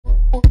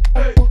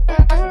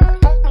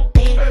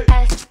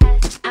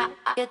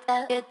What's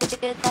up,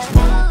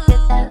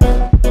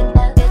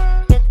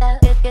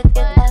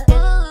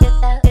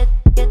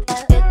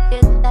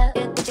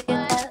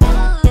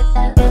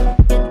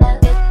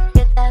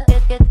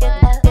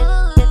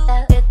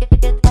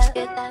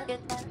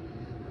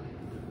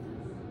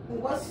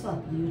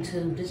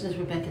 YouTube? This is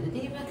Rebecca the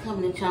Diva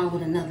coming at y'all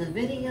with another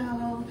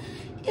video.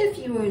 If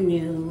you are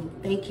new,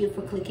 thank you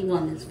for clicking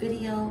on this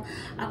video.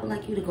 I would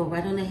like you to go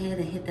right on ahead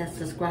and hit that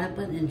subscribe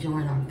button and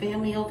join our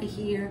family over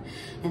here.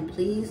 And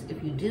please,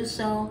 if you do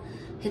so,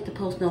 hit the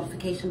post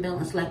notification bell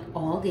and select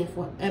all.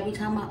 Therefore, every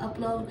time I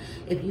upload,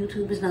 if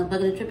YouTube is not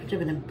bugging and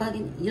tripping and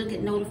bugging, you'll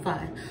get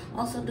notified.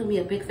 Also, do me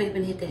a big favor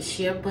and hit that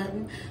share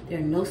button. There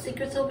are no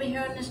secrets over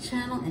here on this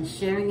channel, and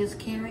sharing is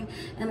caring.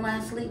 And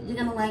lastly, you're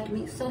gonna like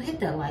me, so hit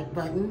that like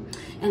button.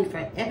 And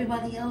for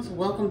everybody else,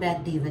 welcome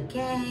back, Diva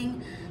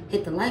Gang.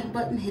 Hit the like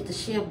button, hit the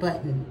share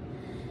button.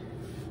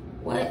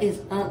 What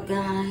is up,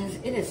 guys?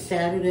 It is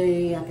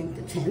Saturday. I think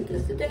the 10th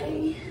is the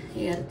day.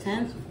 Yeah, the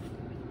 10th.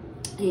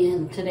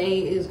 And today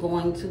is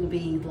going to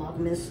be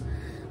Vlogmas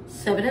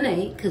 7 and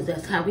 8, because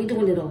that's how we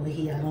doing it over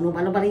here. I don't know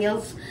about nobody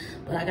else,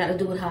 but I gotta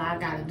do it how I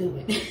gotta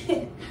do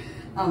it.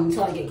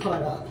 Until I get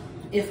caught up,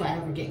 if I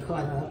ever get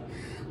caught up.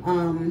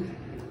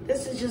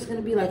 This is just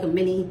gonna be like a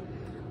mini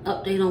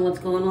update on what's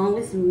going on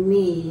with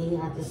me.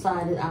 I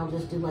decided I'll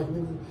just do like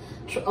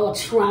little,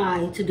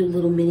 try to do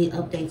little mini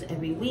updates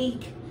every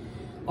week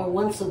or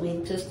once a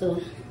week, just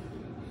to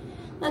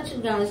let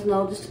you guys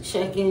know, just to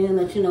check in,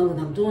 let you know that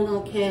I'm doing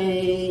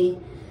okay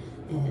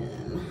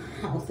and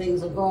how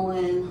things are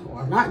going,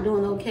 or not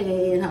doing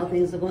okay and how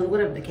things are going,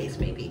 whatever the case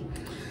may be.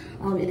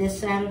 It is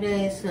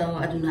Saturday, so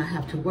I do not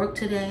have to work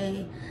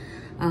today.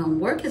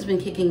 Work has been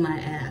kicking my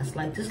ass.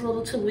 Like this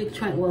little 2-week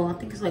train, well, I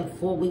think it's like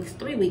 4 weeks,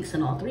 3 weeks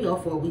in all, 3 or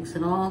 4 weeks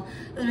in all.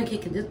 It's been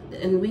kicking this,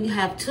 and we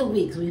have 2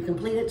 weeks. We've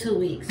completed 2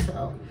 weeks,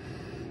 so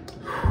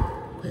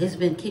it's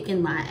been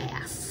kicking my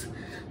ass,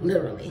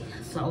 literally.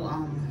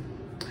 So,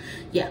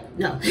 yeah,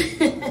 no.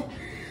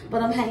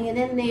 But I'm hanging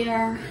in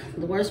there.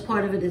 The worst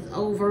part of it is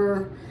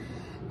over.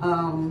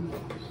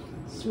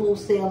 Smooth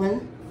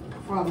sailing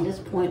from this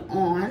point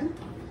on.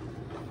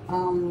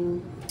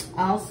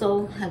 I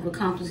also have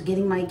accomplished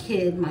getting my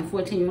kid, my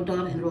 14-year-old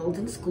daughter, enrolled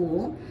in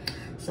school.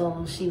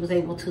 So she was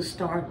able to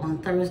start on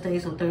Thursday.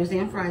 So Thursday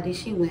and Friday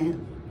she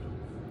went.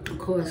 Of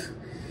course,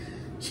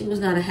 she was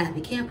not a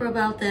happy camper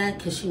about that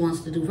because she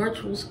wants to do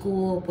virtual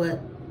school.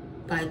 But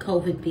by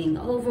COVID being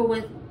over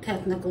with,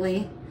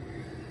 technically,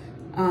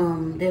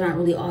 they're not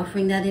really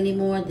offering that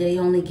anymore. They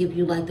only give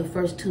you like the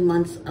first 2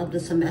 months of the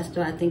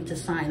semester, I think, to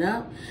sign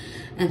up.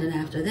 And then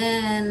after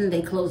then,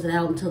 they close it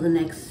out until the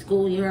next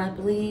school year, I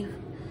believe.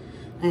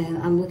 And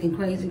I'm looking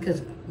crazy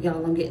because,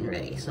 y'all, I'm getting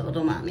ready, so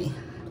don't mind me.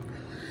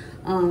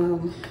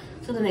 To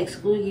the next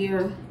school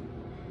year.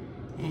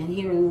 And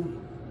here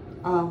in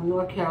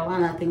North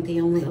Carolina, I think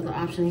the only other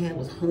option they had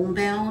was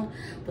homebound.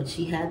 But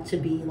she had to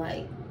be,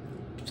 like,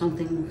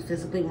 something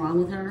physically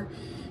wrong with her.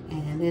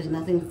 And there's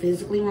nothing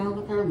physically wrong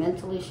with her.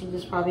 Mentally, she's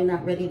just probably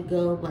not ready to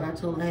go. But I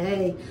told her,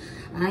 hey,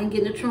 I ain't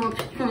getting a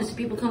chance of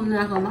people coming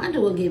knock on my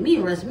door and get me,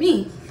 arrest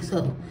me.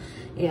 So,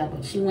 yeah,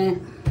 but she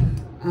went.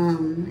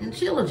 And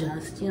she'll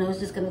adjust. You know, it's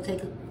just going to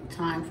take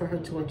time for her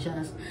to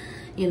adjust.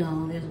 You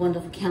know, there's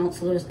wonderful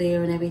counselors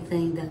there and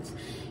everything that's,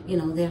 you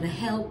know, there to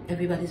help.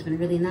 Everybody's been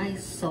really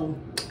nice. So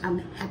I'm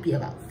happy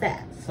about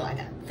that. So I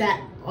got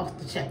that off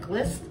the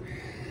checklist.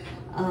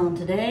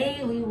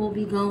 Today we will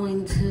be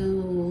going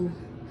to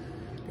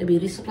the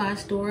beauty supply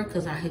store,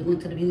 because I had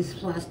went to the beauty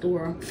supply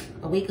store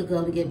a week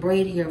ago to get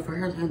braid hair for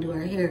her to do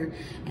her hair,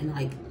 and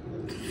like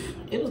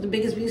it was the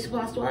biggest beauty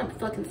supply store I've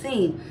fucking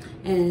seen.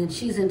 And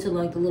she's into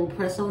like the little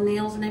press-on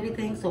nails and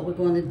everything, so we're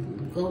going to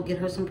go get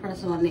her some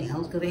press-on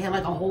nails because they have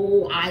like a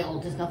whole aisle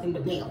just nothing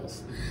but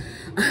nails.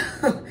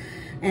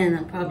 And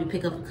I'll probably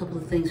pick up a couple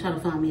of things, try to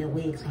find me a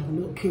wig so I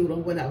can look cute or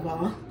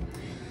whatever.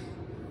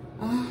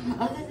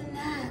 Other than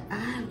that,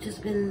 I've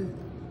just been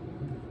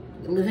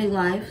living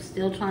life,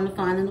 still trying to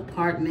find an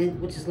apartment,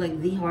 which is like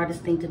the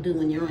hardest thing to do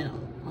when you're in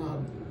a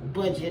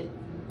budget.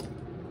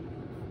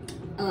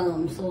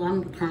 So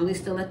I'm currently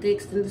still at the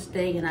extended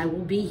stay, and I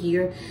will be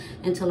here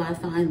until I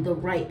find the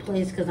right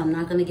place, because I'm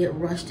not going to get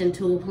rushed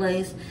into a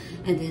place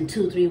and then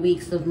 2-3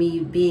 weeks of me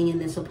being in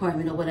this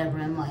apartment or whatever,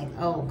 I'm like,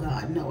 oh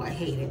God, no, I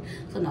hate it.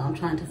 So no, I'm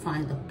trying to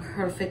find the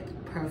perfect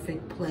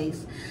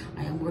place.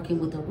 I am working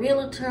with a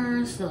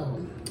realtor,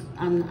 so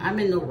I'm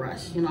in no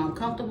rush. You know, I'm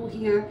comfortable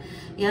here.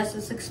 Yes,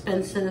 it's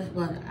expensive,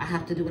 but I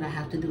have to do what I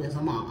have to do as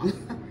a mom.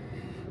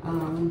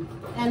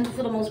 And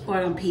for the most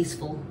part, I'm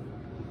peaceful.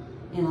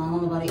 You know, I don't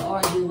want nobody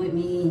argue with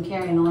me and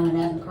carrying on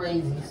and acting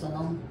crazy,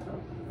 so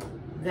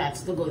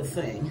that's the good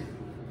thing.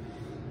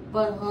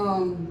 But,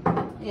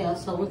 yeah,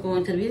 so we're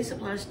going to the beauty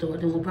supply store,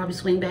 then we'll probably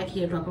swing back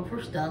here, drop off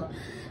her stuff,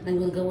 then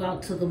we'll go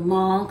out to the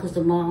mall, because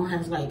the mall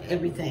has, like,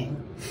 everything.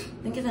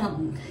 I think it's out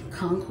in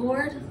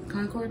Concord,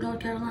 North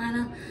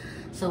Carolina.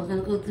 So we're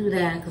gonna go through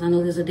that, because I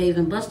know there's a Dave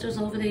 & Buster's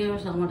over there,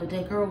 so I want to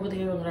take her over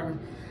there, let her,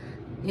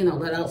 you know,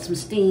 let out some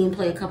steam,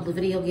 play a couple of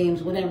video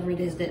games, whatever it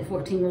is that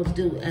 14-year-olds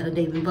do at a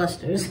Dave &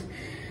 Buster's.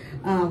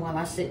 while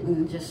I sit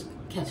and just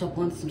catch up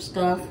on some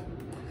stuff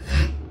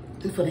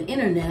for the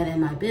internet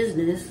and my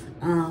business.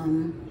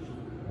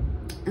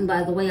 And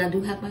by the way, I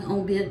do have my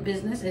own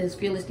business. It is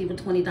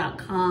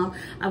fearlessdiva20.com.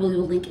 I will leave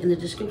a link in the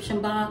description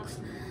box.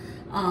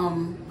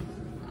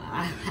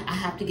 I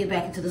have to get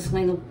back into the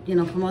swing of, you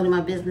know, promoting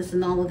my business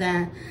and all of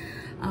that.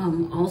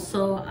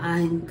 Also,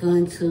 I'm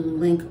going to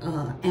link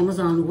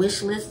Amazon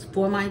wish list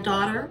for my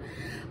daughter.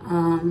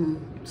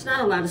 It's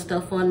not a lot of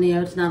stuff on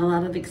there. It's not a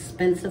lot of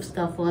expensive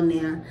stuff on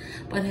there.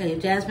 But hey,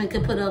 Jasmine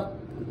could put up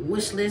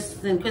wish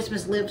lists and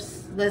Christmas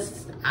lists.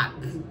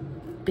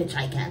 Bitch,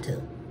 I can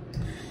too.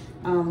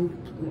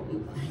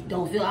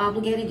 Don't feel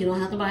obligated. You don't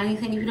have to buy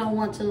anything if you don't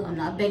want to. I'm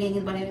not begging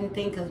anybody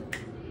anything because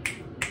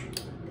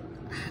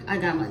I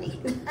got money.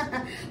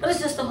 But it's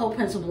just the whole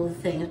principle of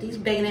the thing. If these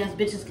begging ass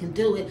bitches can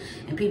do it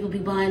and people be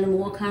buying them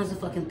all kinds of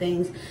fucking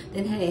things,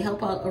 then hey,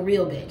 help out a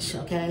real bitch,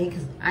 okay?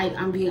 Because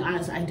I'm being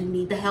honest, I do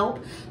need the help,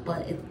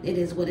 but it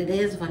is what it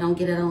is. If I don't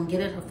get it, I don't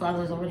get it. Her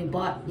father's already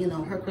bought, you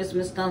know, her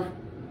Christmas stuff.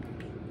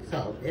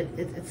 So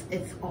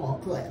it's all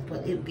good,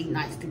 but it'd be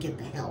nice to get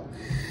the help.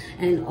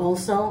 And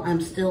also,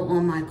 I'm still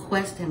on my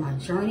quest and my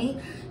journey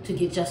to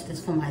get justice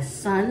for my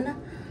son,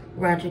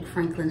 Roderick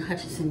Franklin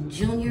Hutchinson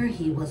Jr.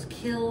 He was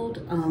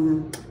killed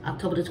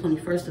October the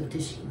 21st of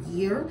this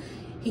year.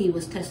 He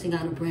was testing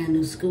out a brand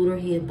new scooter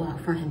he had bought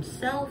for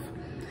himself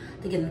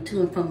to get him to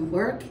and from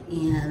work,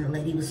 and a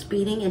lady was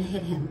speeding and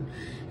hit him.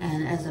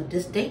 And as of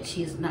this date,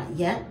 she has not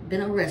yet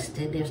been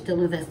arrested. They're still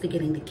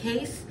investigating the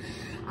case.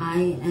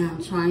 I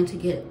am trying to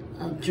get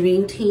a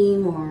dream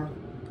team or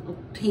a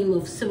team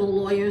of civil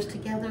lawyers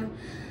together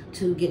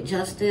to get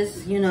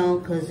justice, you know,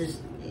 because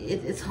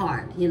it's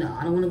hard, you know.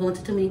 I don't want to go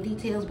into too many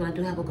details, but I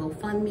do have a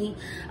GoFundMe.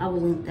 I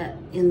will link that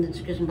in the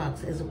description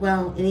box as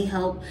well. Any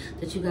help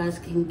that you guys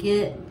can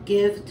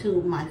give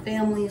to my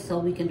family so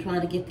we can try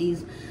to get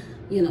these,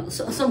 you know,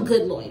 some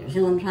good lawyers.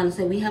 You know what I'm trying to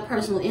say? We have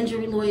personal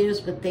injury lawyers,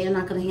 but they're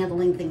not going to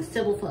handle anything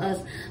civil for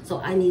us. So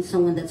I need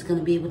someone that's going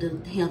to be able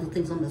to handle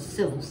things on the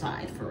civil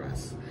side for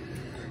us.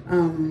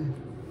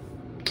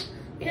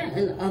 Yeah,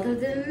 and other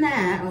than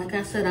that, like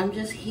I said, I'm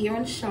just here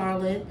in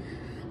Charlotte.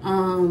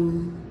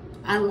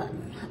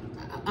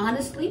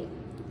 Honestly,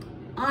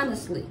 on a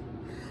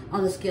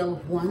scale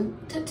of 1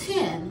 to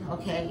 10,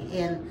 okay,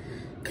 and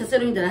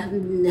considering that I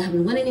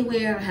haven't went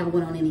anywhere, I haven't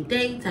went on any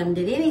dates, I haven't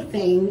did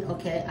anything,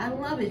 okay, I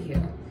love it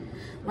here.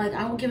 Like,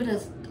 I will give it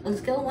on a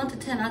scale of 1 to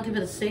 10, I'll give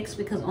it a 6,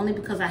 because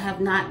I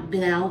have not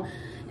been out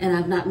and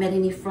I've not met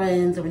any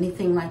friends or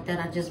anything like that.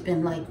 I've just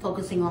been like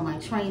focusing on my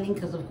training,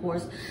 because of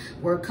course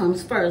work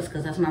comes first,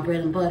 because that's my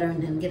bread and butter,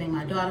 and then getting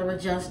my daughter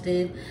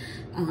adjusted.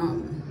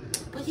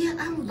 But yeah,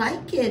 I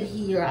like it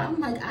here. I'm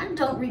like, I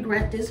don't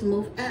regret this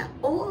move at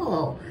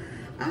all.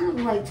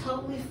 I'm like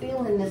totally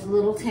feeling this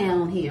little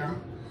town here.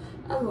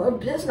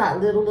 It's not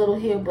little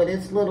here, but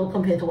it's little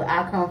compared to where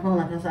I come from.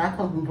 Like I said, I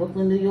come from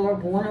Brooklyn, New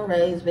York, born and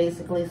raised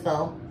basically,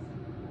 so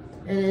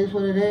it is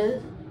what it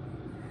is.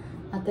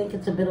 I think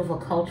it's a bit of a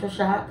culture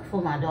shock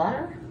for my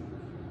daughter.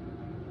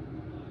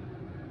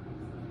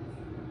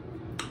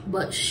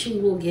 But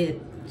she'll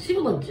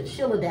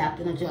adapt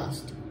and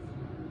adjust.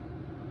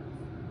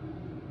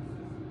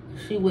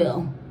 She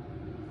will.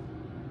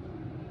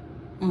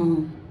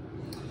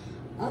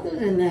 Other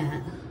than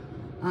that,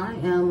 I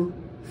am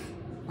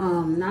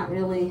not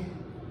really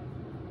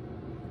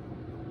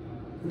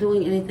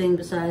doing anything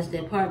besides the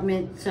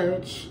apartment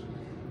search,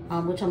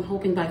 which I'm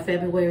hoping by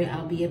February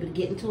I'll be able to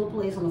get into a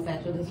place. I'm gonna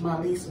factor this, my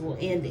lease will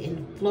end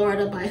in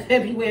Florida by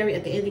February,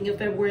 at the ending of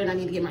February, and I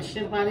need to get my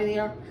shit out of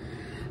there.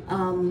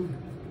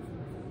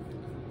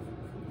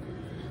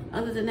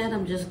 Other than that,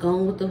 I'm just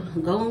going with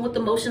the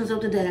motions of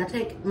the day. I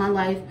take my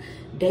life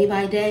day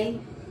by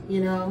day,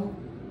 you know,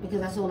 because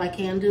that's all I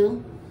can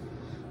do.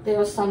 There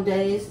are some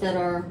days that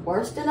are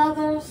worse than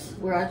others,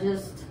 where I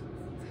just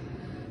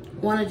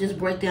want to just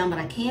break down, but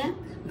I can't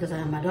because I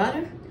have my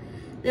daughter.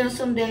 There are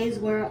some days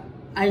where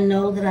I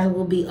know that I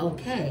will be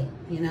okay,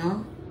 you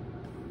know.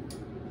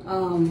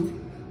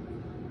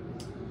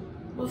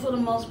 But for the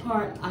most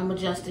part, I'm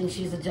adjusting,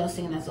 she's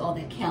adjusting, and that's all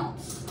that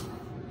counts.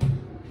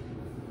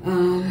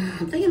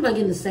 I'm thinking about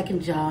getting a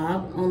second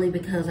job, only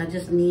because I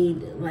just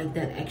need like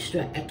that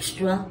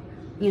extra,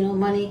 you know,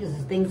 money, because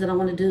there's things that I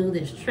want to do.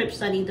 There's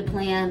trips I need to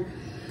plan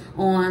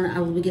on. I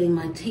will be getting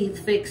my teeth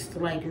fixed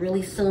like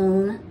really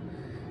soon.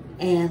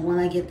 And when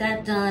I get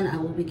that done, I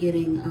will be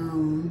getting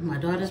my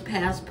daughter's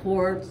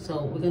passport.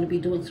 So we're going to be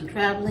doing some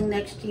traveling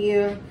next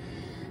year.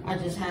 I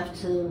just have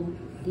to,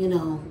 you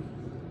know,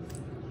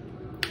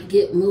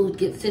 get moved,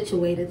 get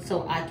situated,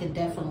 so I can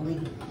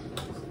definitely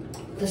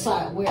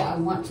decide where I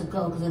want to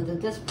go. Because at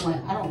this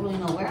point, I don't really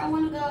know where I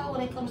want to go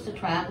when it comes to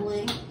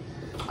traveling.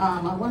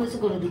 I wanted to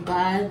go to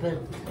Dubai,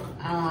 but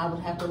I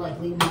would have to like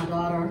leave my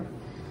daughter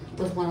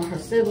with one of her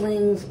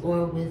siblings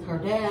or with her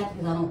dad,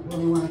 because I don't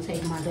really want to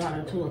take my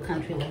daughter to a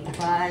country like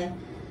Dubai.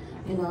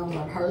 You know,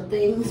 I've heard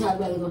things. I'd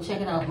rather go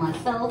check it out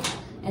myself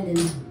and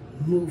then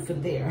move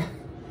from there.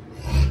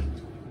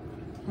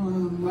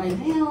 Right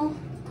now,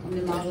 I'm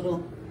in my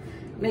little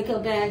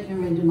makeup bag.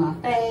 I'm ready to do my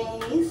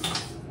face.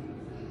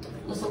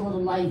 Just a little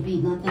light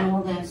beat, nothing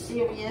all that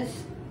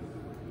serious.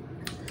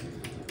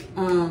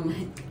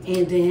 And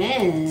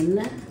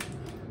then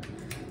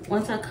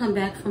once I come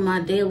back from my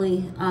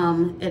daily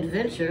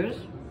adventures,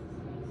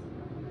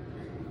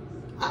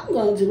 I'm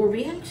gonna do a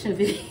reaction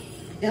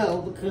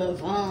video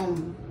because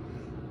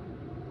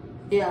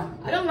yeah,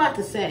 I got a lot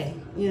to say,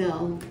 you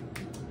know,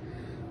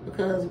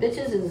 because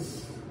bitches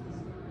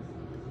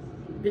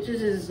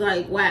is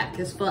like whack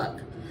as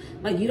fuck.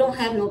 Like, you don't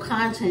have no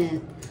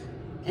content,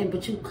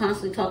 but you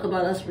constantly talk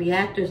about us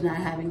reactors not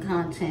having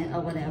content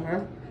or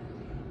whatever,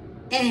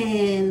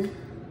 and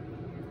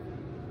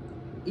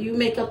you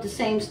make up the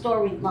same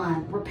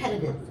storyline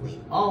repetitively,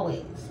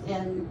 always.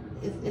 And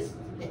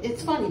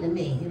it's funny to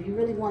me. If you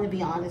really want to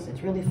be honest,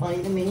 it's really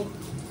funny to me.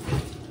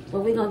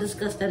 But we're going to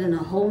discuss that in a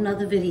whole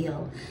nother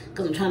video,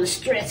 because I'm trying to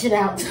stretch it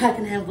out so I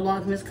can have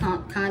Vlogmas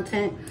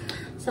content.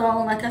 So,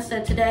 like I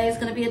said, today is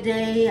going to be a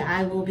day.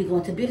 I will be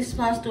going to beauty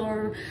supply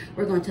store.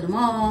 We're going to the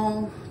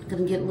mall.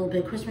 Going to get a little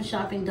bit of Christmas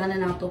shopping done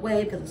and out the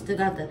way, because I still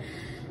got to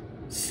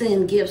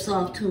send gifts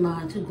off to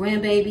my 2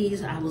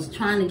 grandbabies. I was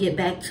trying to get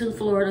back to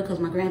Florida because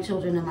my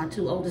grandchildren and my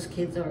 2 oldest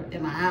kids are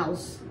in my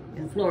house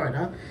in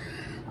Florida,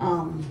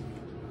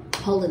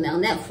 holding down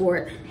that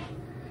fort.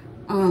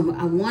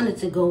 I wanted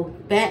to go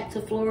back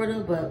to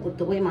Florida, but with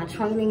the way my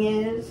training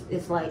is,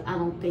 it's like, I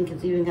don't think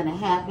it's even going to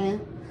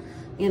happen,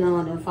 you know.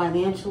 And then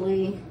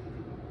financially,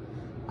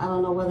 I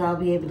don't know whether I'll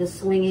be able to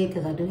swing it,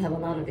 because I do have a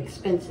lot of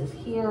expenses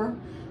here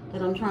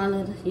that I'm trying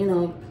to, you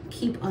know,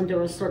 keep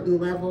under a certain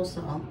level.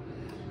 So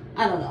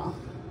I don't know,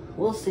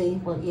 we'll see.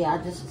 But yeah, I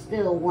just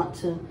still want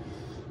to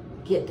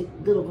get the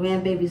little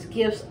grandbabies'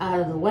 gifts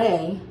out of the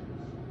way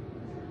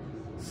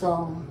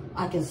so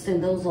I can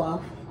send those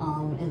off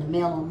in the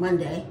mail on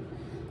Monday.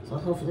 So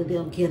hopefully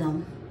they'll get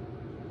them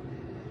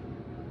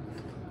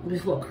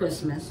before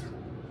Christmas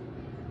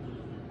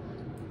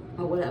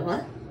or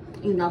whatever.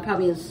 You know, I'll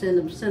probably end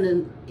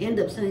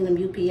up sending them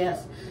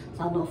UPS.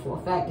 So I know for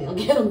a fact they'll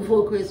get them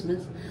before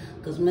Christmas,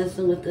 because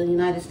messing with the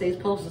United States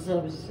Postal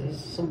Service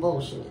is some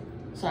bullshit.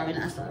 Sorry,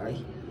 not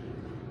sorry.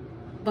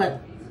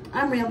 But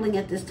I'm rambling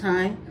at this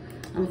time.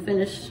 I'm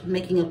finished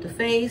making up the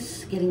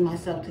face, getting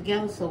myself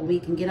together so we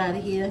can get out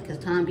of here, because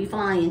time be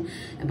flying.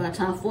 And by the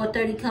time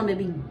 4:30 come, it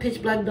be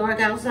pitch black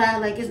dark outside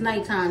like it's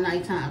nighttime.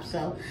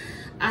 So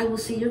I will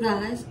see you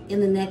guys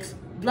in the next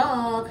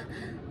vlog.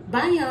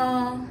 Bye,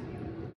 y'all.